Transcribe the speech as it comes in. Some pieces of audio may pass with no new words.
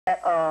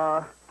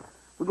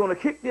We're gonna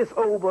kick this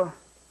over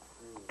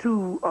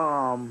to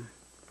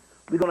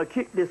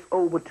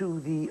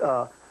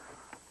the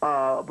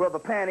Brother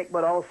Panic,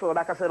 but also,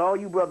 like I said, all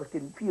you brothers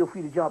can feel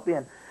free to jump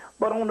in.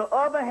 But on the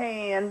other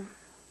hand,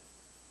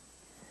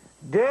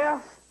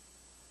 death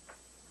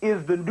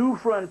is the new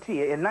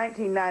frontier. In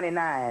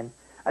 1999,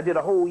 I did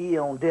a whole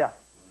year on death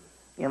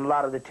in a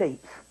lot of the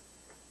tapes.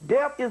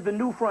 Death is the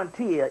new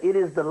frontier. It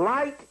is the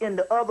light in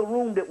the other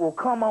room that will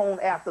come on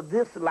after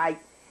this light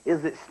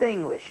is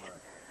extinguished. Right.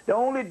 The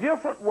only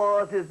difference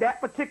is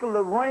that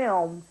particular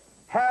realm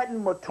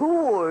hadn't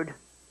matured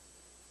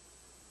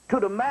to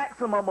the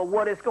maximum of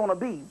what it's going to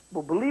be.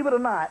 But believe it or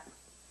not,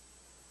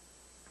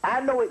 I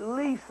know at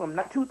least from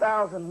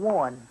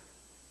 2001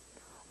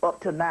 up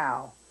to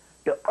now,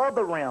 the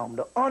other realm,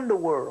 the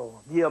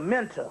underworld, the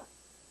Hemmitt,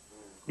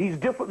 these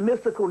different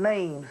mystical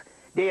names,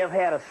 they have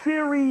had a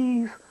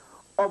series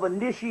of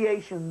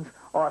initiations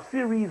or a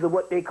series of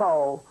what they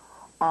call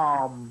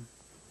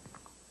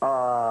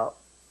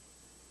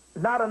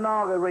not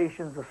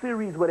inaugurations, a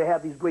series where they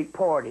have these great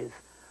parties.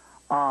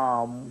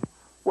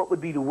 What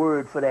would be the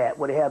word for that?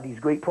 Where they have these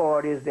great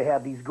parties, they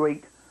have these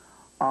great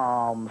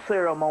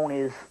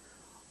ceremonies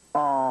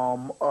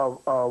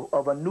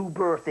of a new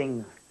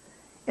birthing.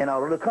 And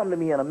it'll come to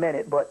me in a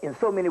minute, but in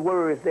so many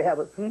words, they have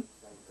a... Like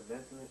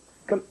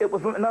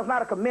commencement? No, it's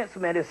not a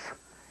commencement.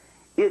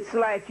 It's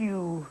like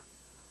you...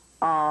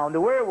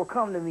 the word will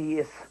come to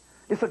me.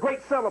 It's a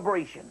great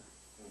celebration.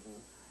 Mm-hmm.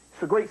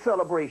 It's a great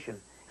celebration.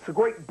 It's a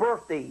great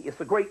birthday. It's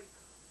a great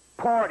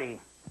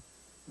party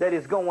that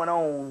is going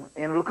on,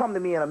 and it'll come to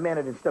me in a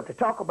minute and stuff. To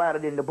talk about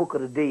it in the Book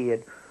of the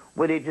Dead,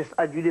 where they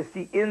you just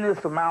see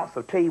endless amounts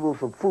of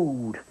tables of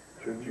food.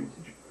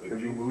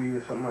 Jubilee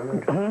or something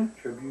like that?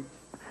 Mm-hmm. Tribute?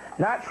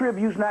 Not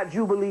tributes, not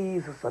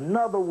jubilees. It's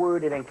another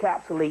word that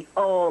encapsulates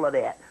all of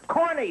that.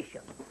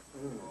 Coronations.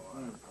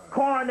 Mm-hmm.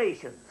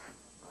 Coronations.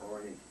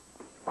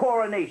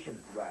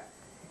 Coronations. Right.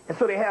 And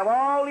so they have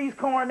all these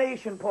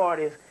coronation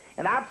parties,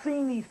 and I've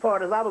seen these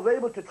parties. I was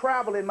able to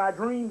travel in my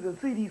dreams and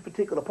see these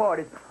particular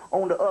parties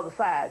on the other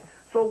side.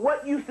 So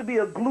what used to be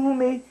a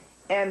gloomy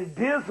and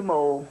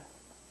dismal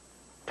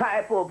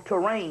type of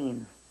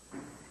terrain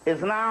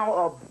is now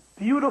a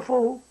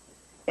beautiful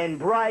and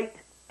bright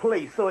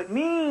place. So it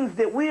means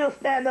that we are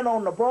standing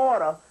on the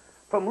border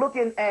from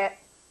looking at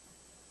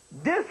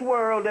this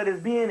world that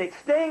is being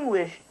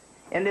extinguished,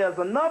 and there's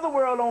another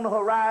world on the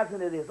horizon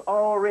that is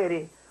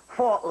already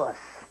for us.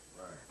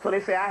 Right. So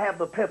they say, I have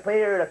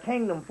prepared a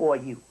kingdom for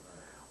you.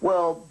 Right.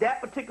 Well,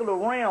 that particular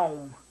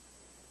realm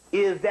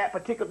is that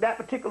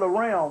particular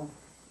realm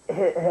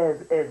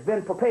has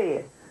been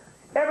prepared.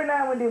 Every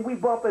now and then we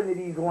bump into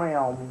these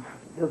realms.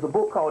 There's a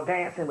book called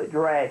Dancing with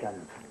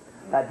Dragons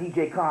by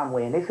D.J.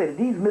 Conway, and they say that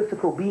these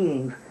mystical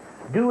beings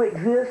do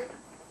exist,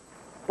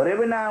 but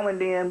every now and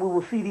then we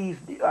will see these,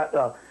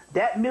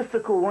 that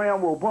mystical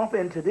realm will bump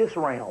into this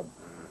realm.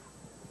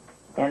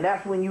 And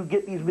that's when you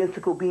get these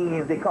mystical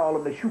beings. They call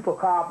them the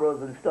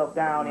chupacabras and stuff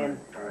down in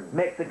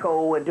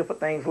Mexico and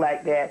different things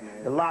like that.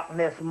 The Loch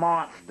Ness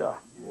Monster.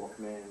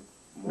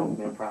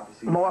 Mothman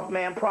prophecies.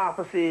 Mothman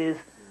prophecies.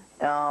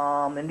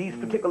 And these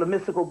particular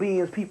mystical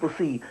beings people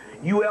see.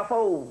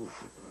 UFOs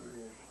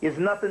is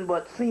nothing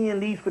but seeing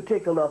these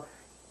particular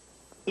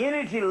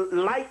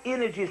light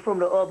energies from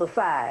the other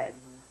side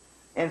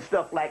and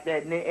stuff like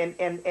that.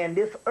 And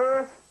this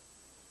earth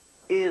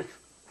is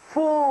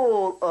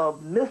full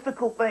of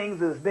mystical things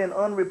that's been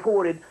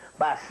unreported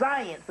by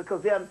science,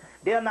 because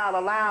they're not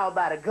allowed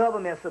by the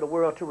governments of the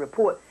world to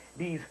report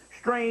these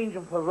strange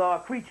and bizarre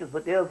creatures.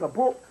 But there's a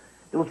book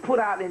that was put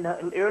out in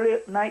the early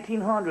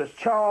 1900s.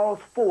 Charles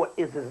Fort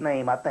is his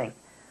name, I think,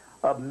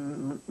 of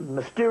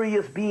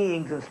mysterious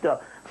beings and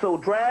stuff. So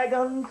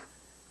dragons,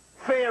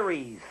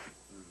 fairies.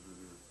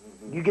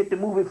 You get the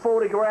movie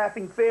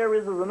Photographing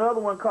Fairies. There's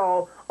another one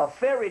called A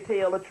Fairy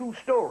Tale, A True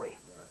Story.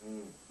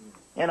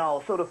 And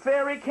also the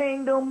fairy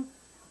kingdom,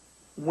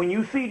 when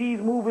you see these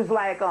movies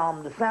like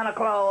the Santa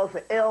Claus,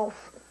 the elves,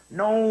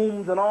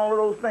 gnomes, and all of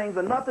those things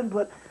are nothing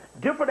but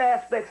different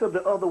aspects of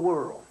the other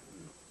world.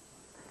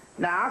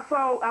 Now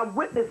I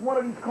witnessed one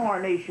of these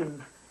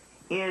coronations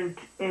in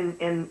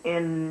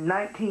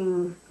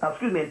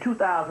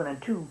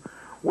 2002,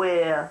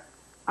 where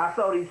I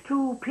saw these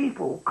two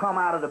people come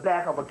out of the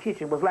back of a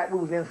kitchen. It was like we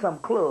was in some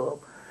club.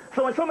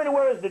 So in so many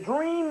words, the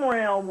dream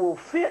realm will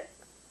fit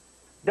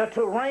the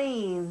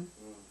terrain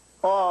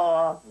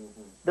or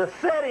the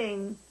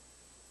setting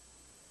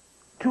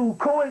to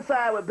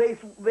coincide with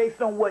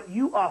based on what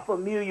you are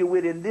familiar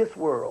with in this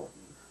world,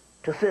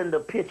 to send a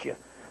picture.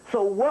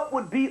 So what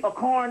would be a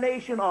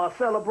coronation or a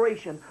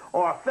celebration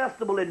or a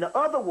festival in the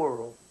other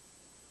world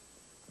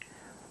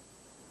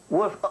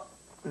was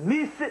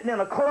me sitting in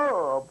a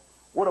club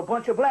with a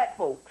bunch of black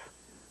folks,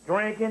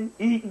 drinking,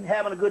 eating,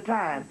 having a good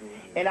time.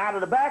 And out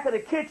of the back of the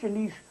kitchen,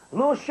 these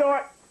little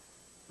short,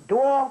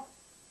 dwarf,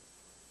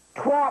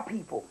 twa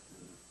people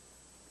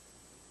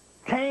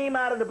came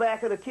out of the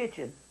back of the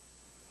kitchen,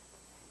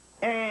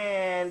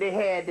 and they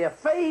had their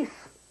face,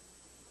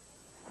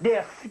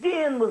 their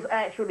skin was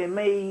actually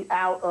made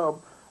out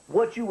of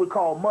what you would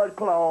call mud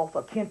cloth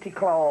or kente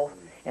cloth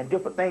and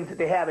different things that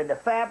they have in the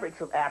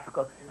fabrics of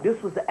Africa.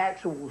 This was the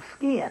actual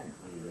skin.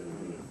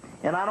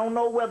 And I don't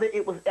know whether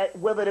it was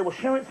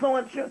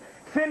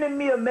sending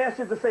me a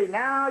message to say,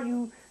 now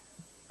you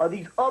are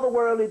these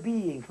otherworldly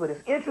beings. But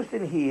it's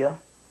interesting here,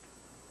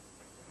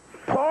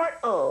 part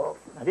of,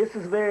 now this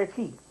is very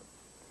key,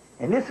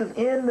 and this is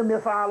in the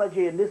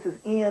mythology, and this is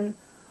in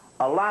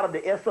a lot of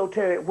the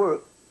esoteric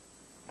work.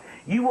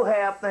 You will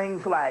have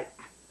things like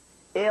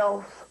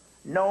elves,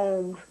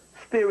 gnomes,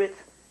 spirits,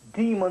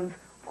 demons,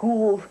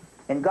 ghouls,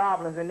 and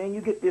goblins, and then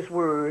you get this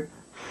word,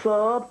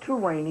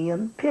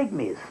 subterranean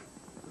pygmies.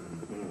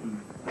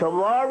 So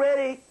we've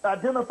already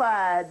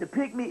identified the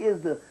pygmy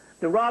is the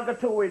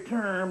derogatory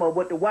term of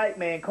what the white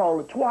man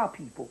called the Twa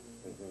people.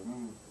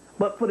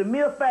 But for the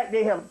mere fact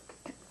they have,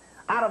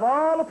 out of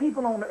all the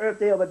people on the earth,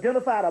 they have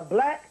identified a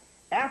black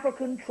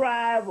African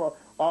tribe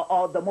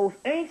or the most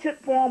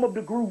ancient form of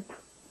the group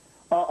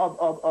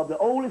of the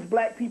oldest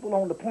black people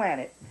on the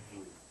planet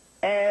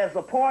as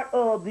a part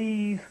of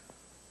these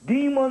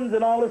demons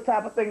and all this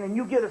type of thing, and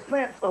you get a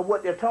sense of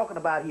what they're talking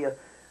about here.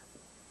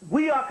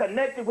 We are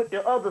connected with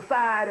the other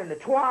side, and the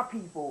Twa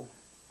people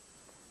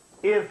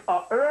is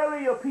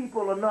earlier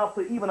people enough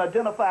to even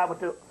identify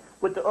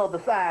with the other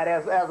side.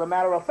 As a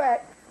matter of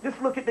fact, just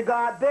look at the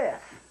god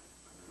Bess.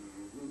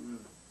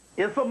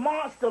 It's a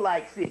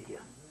monster-like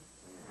figure.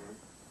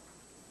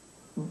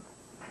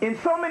 In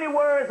so many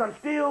words, I'm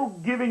still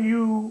giving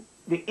you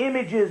the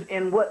images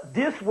in what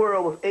this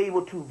world was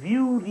able to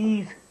view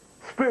these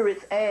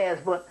spirits as,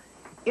 but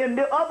in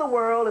the other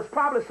world, it's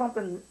probably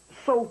something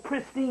so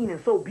pristine and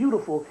so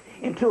beautiful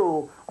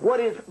until what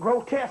is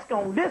grotesque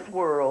on this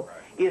world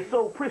is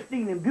so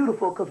pristine and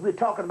beautiful because we're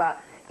talking about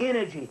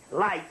energy,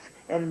 lights,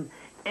 and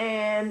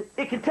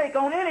it can take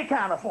on any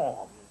kind of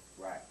form.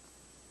 Right.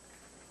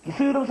 You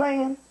see what I'm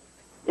saying?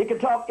 It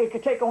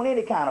can take on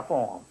any kind of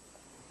form.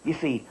 You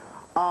see,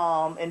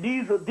 and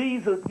these are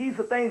things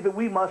that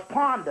we must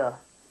ponder,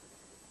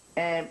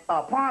 and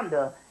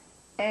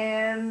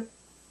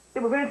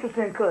it was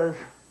interesting because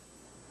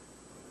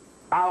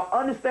I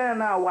understand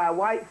now why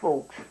white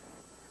folks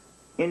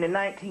in the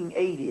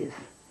 1980s,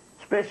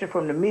 especially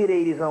from the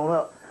mid-80s on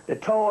up, the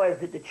toys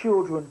that the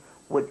children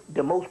would,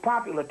 the most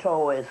popular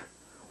toys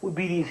would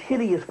be these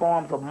hideous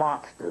forms of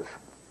monsters.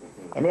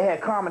 And they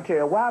had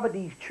commentary, why would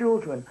these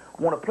children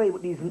want to play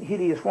with these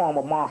hideous form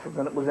of monsters?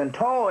 And it was in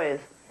toys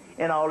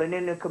and all, and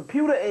then the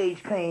computer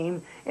age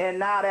came, and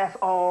now that's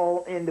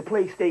all in the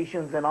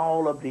PlayStations and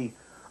all of the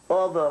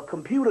other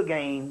computer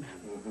games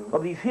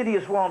of these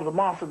hideous forms of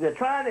monsters. They're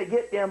trying to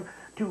get them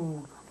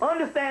to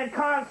understand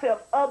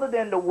concepts other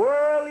than the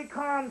worldly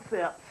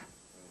concepts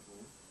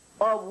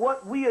of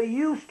what we are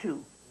used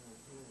to.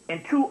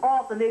 And too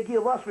often they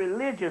give us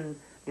religion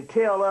to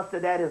tell us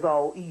that that is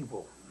all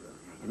evil.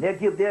 And they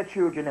give their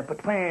children and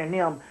preparing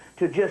them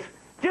to just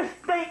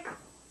think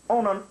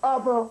on an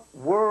other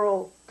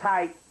world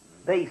type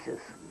basis.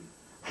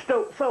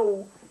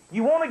 So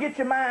you want to get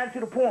your mind to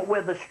the point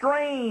where the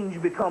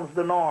strange becomes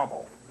the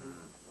normal.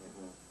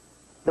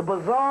 The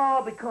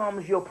bizarre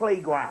becomes your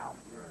playground.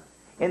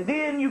 And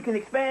then you can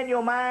expand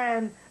your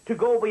mind to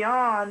go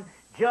beyond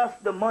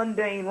just the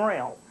mundane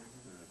realm.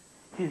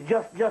 It's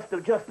just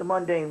the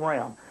mundane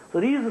realm. So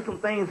these are some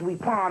things we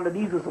ponder.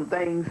 These are some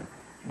things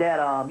that,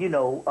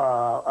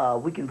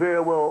 we can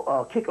very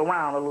well kick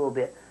around a little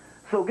bit.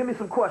 So give me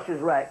some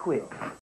questions right quick.